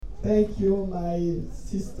Thank you, my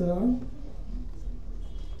sister,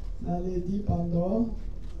 Lady Pandor,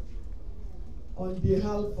 on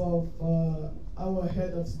behalf of our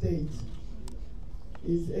head of state,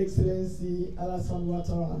 His Excellency Alassane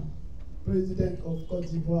Ouattara, President of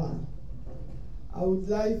Côte d'Ivoire. I would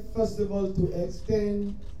like, first of all, to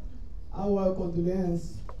extend our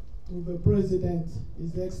condolence to the President,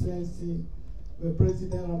 His Excellency, the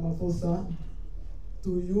President Ramaphosa,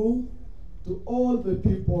 to you, to all the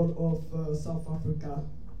people of South Africa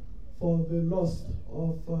for the loss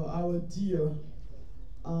of our dear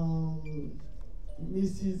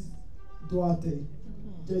Mrs. Duarte,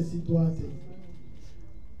 Jessie Duarte.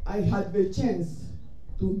 I had the chance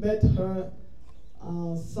to meet her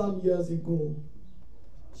some years ago.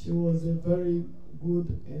 She was a very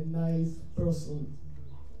good and nice person.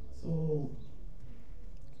 So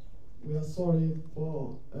we are sorry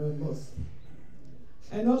for her loss.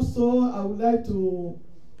 And also, I would like to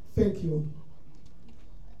thank you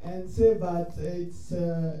and say that it's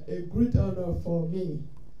a great honor for me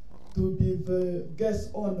to be the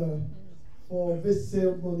guest honor for this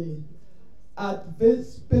ceremony at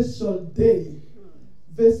this special day,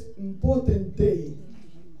 this important day,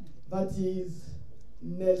 that is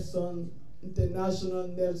International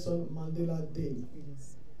Nelson Mandela Day.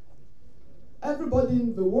 Everybody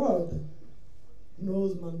in the world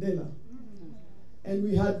knows Mandela. And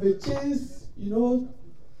we had the chance,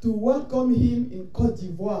 to welcome him in Côte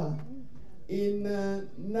d'Ivoire in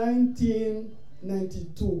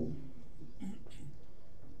 1992.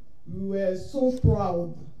 We were so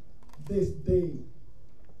proud this day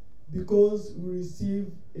because we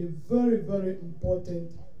received a very, very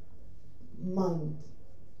important man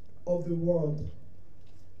of the world.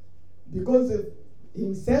 Because of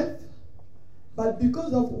himself, but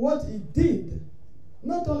because of what he did,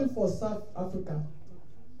 not only for South Africa,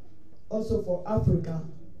 also for Africa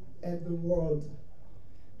and the world.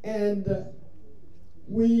 And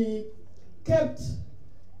we kept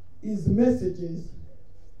his messages.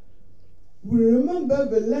 We remember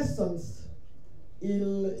the lessons he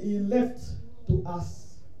left to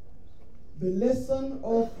us. The lesson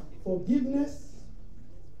of forgiveness,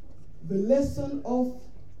 the lesson of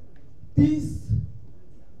peace,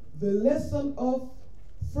 the lesson of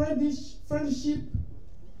friendship,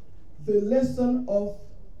 the lesson of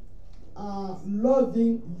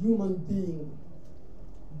loving human being.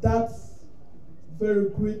 That's very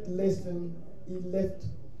great lesson he left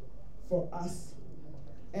for us.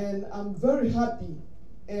 And I'm very happy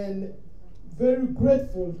and very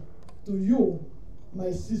grateful to you,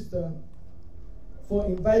 my sister, for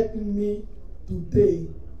inviting me today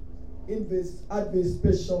at this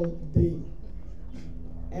special day.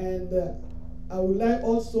 And I would like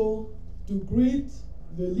also to greet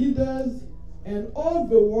the leaders and all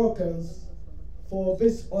the workers for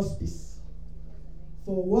this hospice,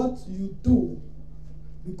 for what you do,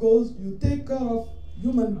 because you take care of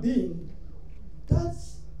human beings.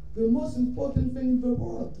 That's the most important thing in the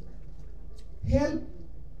world. Help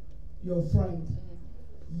your friend.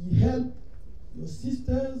 Help your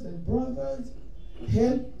sisters and brothers.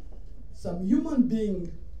 Help some human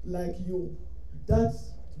being like you.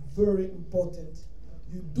 That's very important.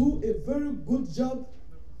 You do a very good job,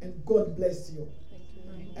 and God bless you.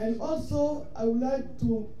 And also, I would like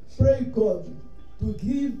to pray God to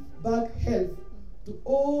give back health to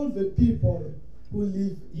all the people who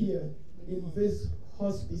live here in this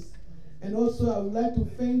hospice. And also, I would like to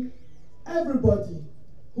thank everybody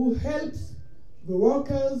who helps the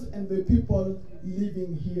workers and the people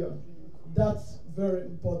living here. That's very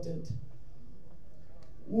important.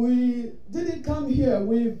 We didn't come here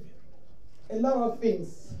with a lot of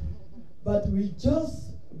things, but we just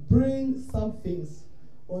bring some things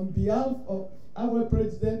on behalf of our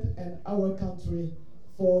president and our country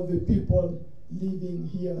for the people living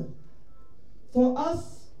here. For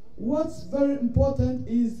us, what's very important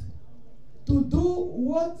is to do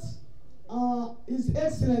what His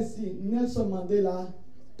Excellency Nelson Mandela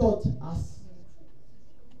taught us.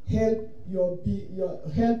 Help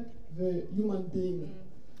help the human being.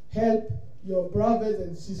 Help your brothers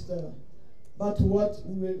and sisters. But what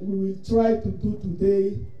we will try to do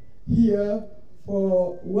today here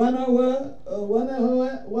for 1 hour,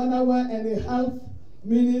 1 hour and a half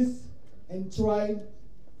minutes, and try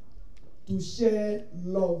to share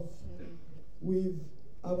love with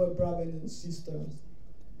our brothers and sisters.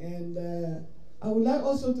 And I would like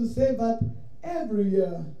also to say that every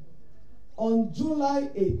year on July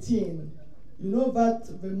 18, you know that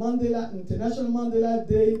the International Mandela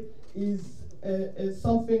Day is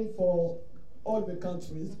something for all the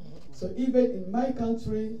countries. So even in my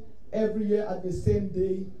country, every year at the same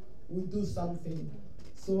day, we do something.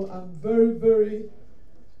 So I'm very, very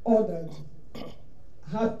honored,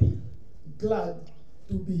 happy, glad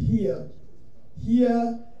to be here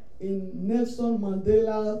in Nelson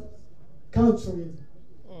Mandela country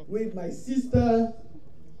with my sister,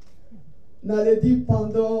 Naledi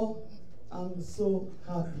Pando. I'm so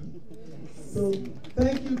happy. So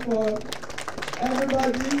thank you for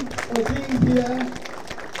everybody for being here.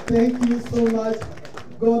 Thank you so much.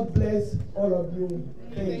 God bless all of you.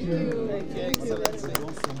 Thank you. Thank you,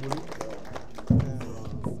 Excellency.